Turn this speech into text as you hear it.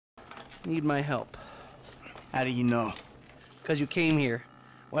need my help. How do you know? Because you came here.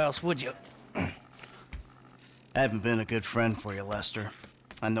 Why else would you? I haven't been a good friend for you, Lester.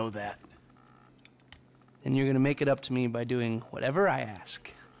 I know that. And you're gonna make it up to me by doing whatever I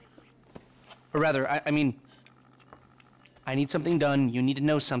ask. Or rather, I mean, I need something done, you need to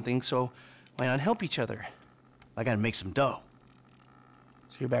know something, so why not help each other? I gotta make some dough.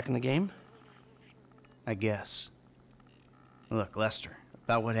 So you're back in the game? I guess. Look, Lester,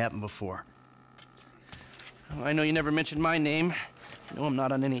 about what happened before. Oh, I know you never mentioned my name. I know I'm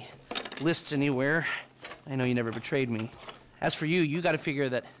not on any lists anywhere. I know you never betrayed me. As for you, you gotta figure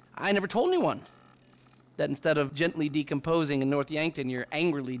that I never told anyone. That instead of gently decomposing in North Yankton, you're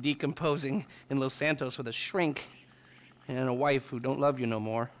angrily decomposing in Los Santos with a shrink and a wife who don't love you no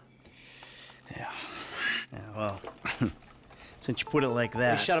more. Yeah, well, since you put it like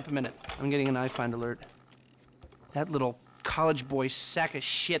that... Hey, shut up a minute. I'm getting an iFind alert. That little college boy sack of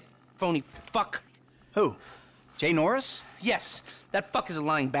shit, phony fuck. Who? Jay Norris? Yes, that fuck is a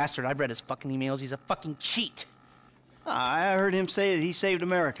lying bastard. I've read his fucking emails. He's a fucking cheat. I heard him say that he saved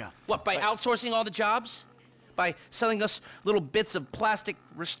America. What, by outsourcing all the jobs? By selling us little bits of plastic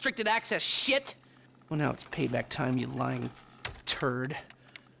restricted access shit? Well, now it's payback time, you lying turd.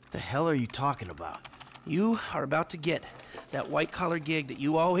 The hell are you talking about? You are about to get that white-collar gig that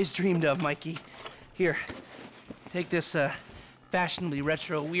you always dreamed of, Mikey. Here, take this fashionably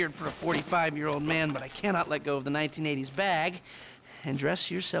retro weird for a 45-year-old man, but I cannot let go of the 1980s bag, and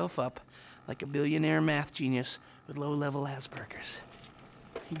dress yourself up like a billionaire math genius with low-level Asperger's.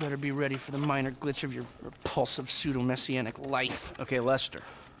 You better be ready for the minor glitch of your repulsive pseudo-messianic life. Okay, Lester.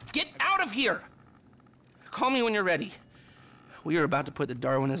 Get out of here! Call me when you're ready. We are about to put the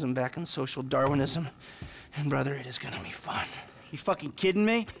Darwinism back in social Darwinism, and brother, it is gonna be fun. You fucking kidding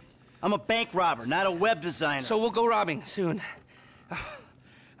me? I'm a bank robber, not a web designer. So we'll go robbing soon.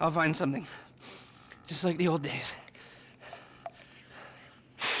 I'll find something. Just like the old days.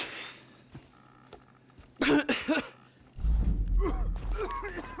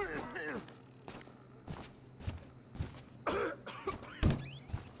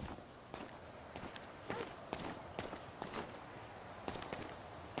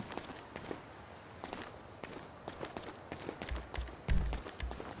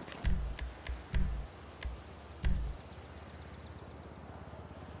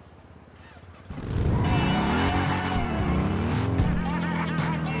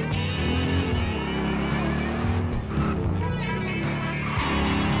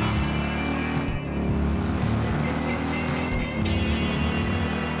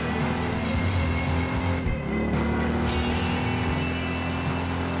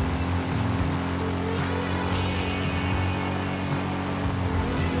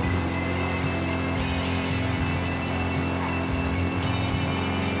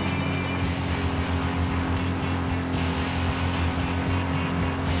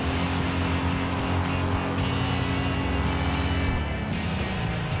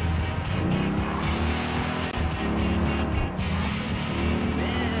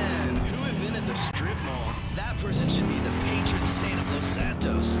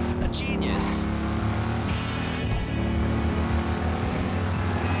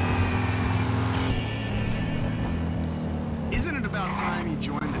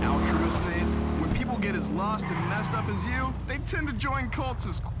 Lost and messed up as you, they tend to join cults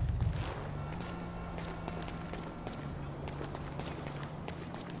as...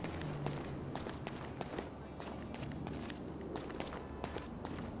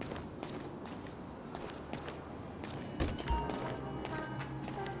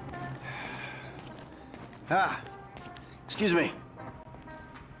 Excuse me.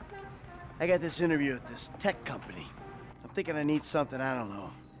 I got this interview at this tech company. I'm thinking I need something, I don't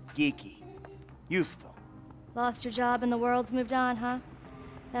know, geeky, youthful. Lost your job and the world's moved on, huh?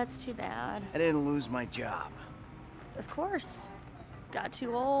 That's too bad. I didn't lose my job. Of course. Got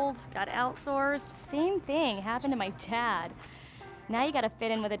too old, got outsourced. Same thing happened to my dad. Now you gotta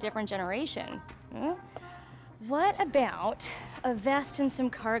fit in with a different generation. Hmm? What about a vest and some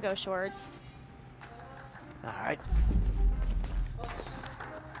cargo shorts? All right.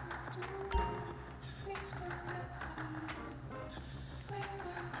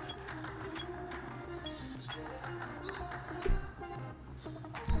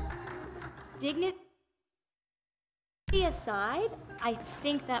 Dignity aside, I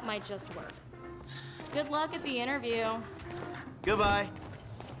think that might just work. Good luck at the interview. Goodbye.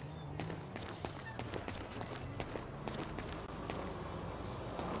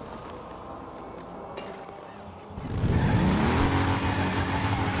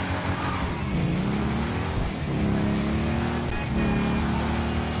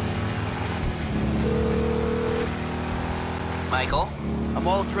 Michael? I'm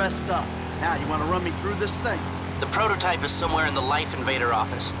all dressed up. Now, you want to run me through this thing? The prototype is somewhere in the Life Invader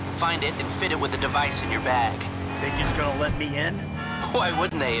office. Find it and fit it with the device in your bag. They just gonna let me in? Why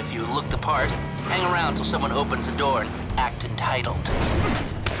wouldn't they if you look the part? Hang around till someone opens the door and act entitled.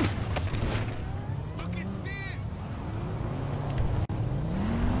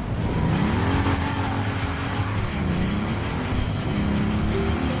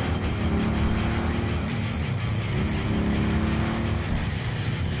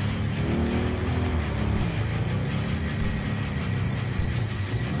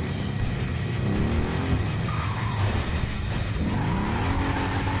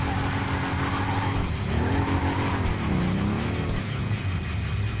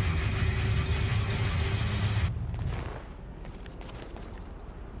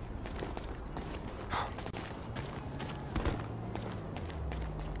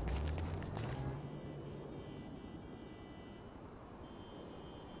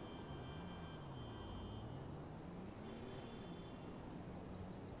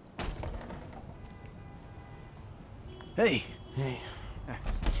 Hey. Hey.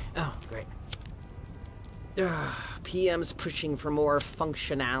 Oh, great. PM's pushing for more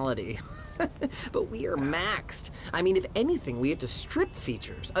functionality. But we are maxed. I mean, if anything, we have to strip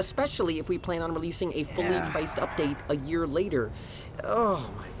features, especially if we plan on releasing a fully priced update a year later. Oh,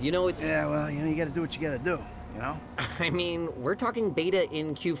 you know, it's... Yeah, well, you gotta do what you gotta do, you know? I mean, we're talking beta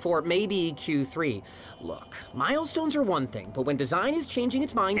in Q4, maybe Q3. Look, milestones are one thing, but when design is changing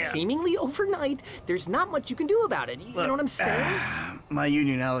its mind seemingly overnight, there's not much you can do about it. You know what I'm saying? My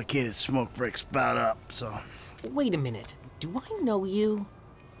union allocated smoke breaks about up, so... Wait a minute. Do I know you?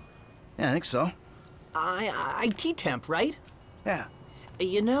 Yeah, I think so. IT temp, right? Yeah.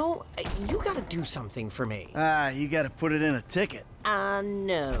 You know, you gotta do something for me. You gotta put it in a ticket.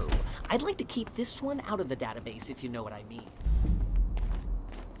 No. I'd like to keep this one out of the database, if you know what I mean.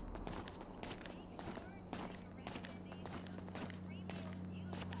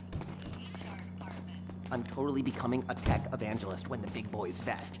 I'm totally becoming a tech evangelist when the big boys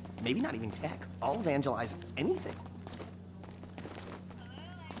vest. Maybe not even tech. I'll evangelize anything.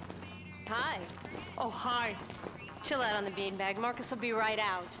 Hi. Oh, hi. Chill out on the beanbag. Marcus will be right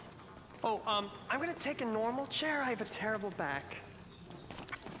out. Oh, I'm gonna take a normal chair. I have a terrible back.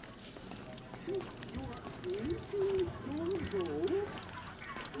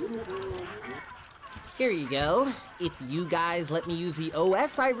 Here you go. If you guys let me use the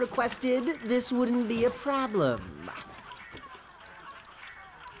OS I requested, this wouldn't be a problem.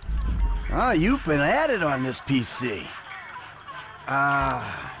 Oh, you've been at it on this PC.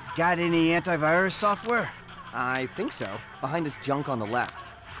 Got any antivirus software? I think so. Behind this junk on the left.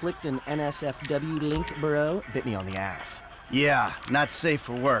 Clicked an NSFW link, bro. Bit me on the ass. Yeah, not safe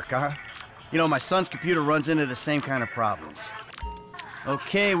for work, huh? You know, my son's computer runs into the same kind of problems.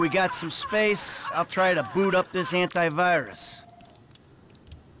 Okay, we got some space. I'll try to boot up this antivirus.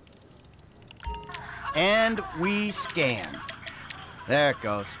 And we scan. There it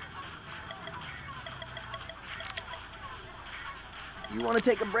goes. You want to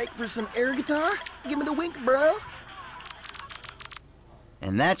take a break for some air guitar? Give me the wink, bro.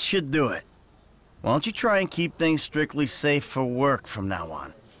 And that should do it. Why don't you try and keep things strictly safe for work from now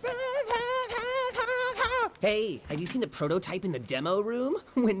on? Hey, have you seen the prototype in the demo room?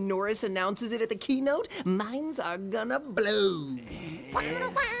 When Norris announces it at the keynote, minds are gonna blow.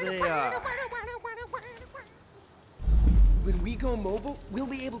 Yes, they are. When we go mobile, we'll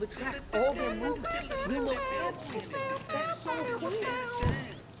be able to track all their movements. We'll know everything. That's so cool.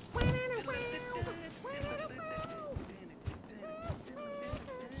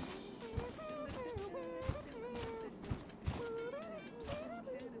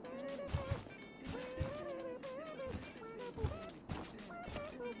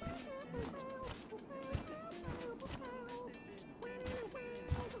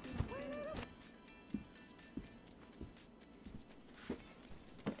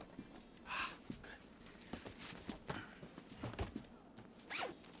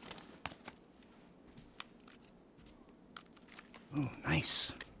 Oh,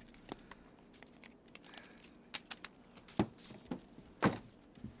 nice.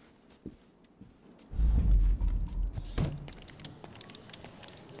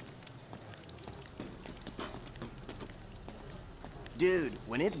 Dude,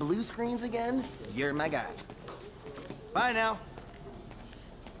 when it blue screens again, you're my guy. Bye now.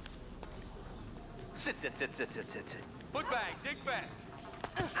 Sit. Foot bag, dig fast.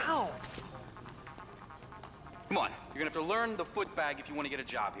 Ow! Come on, you're gonna have to learn the foot bag if you want to get a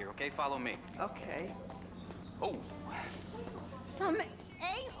job here, okay? Follow me. Okay. Oh, Some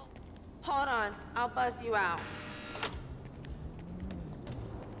a-hole. Hold on, I'll buzz you out.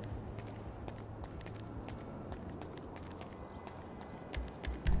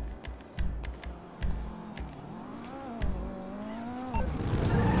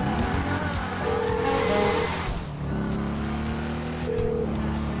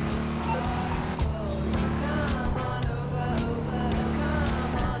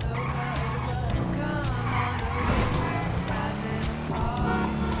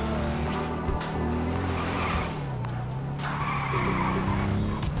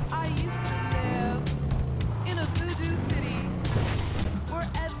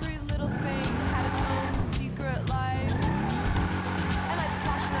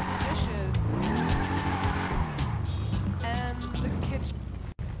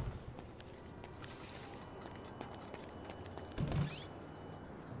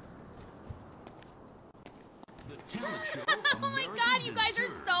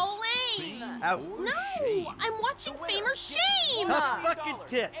 Out. No, I'm watching Fame or Shame. Hot fucking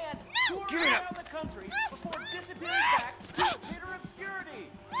tits. No. Give it up. The country before disappearing back to bitter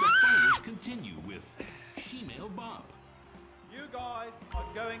obscurity. The finals continue with She-Male Bob. You guys are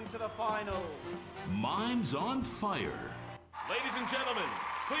going to the finals. Mimes on Fire. Ladies and gentlemen,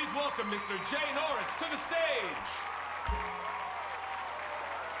 please welcome Mr. Jay Norris to the stage.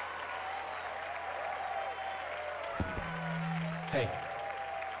 Hey,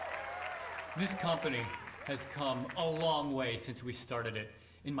 this company has come a long way since we started it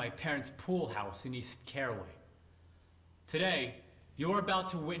in my parents' pool house in East Caraway. Today, you're about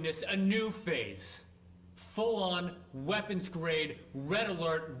to witness a new phase. Full-on, weapons-grade, red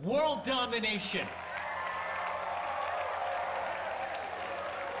alert, world domination.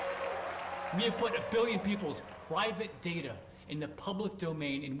 We have put 1 billion people's private data in the public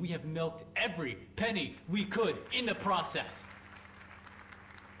domain, and we have milked every penny we could in the process.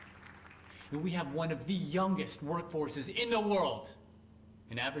 And we have one of the youngest workforces in the world.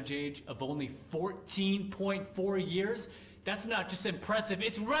 An average age of only 14.4 years. That's not just impressive,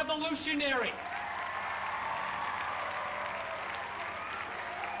 it's revolutionary!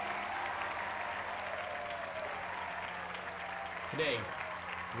 Today,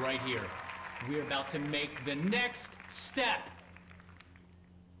 right here, we're about to make the next step.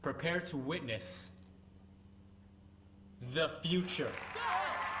 Prepare to witness the future.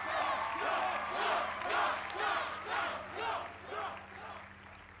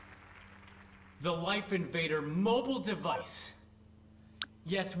 The Life Invader mobile device.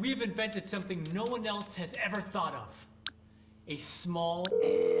 Yes, we've invented something no one else has ever thought of. A small...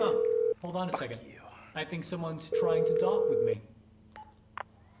 Oh, hold on a second. I think someone's trying to talk with me.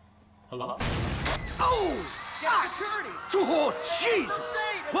 Hello? Oh! Get security! Oh, Jesus!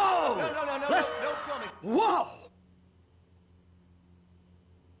 Whoa! No, Let's... no filming. Whoa!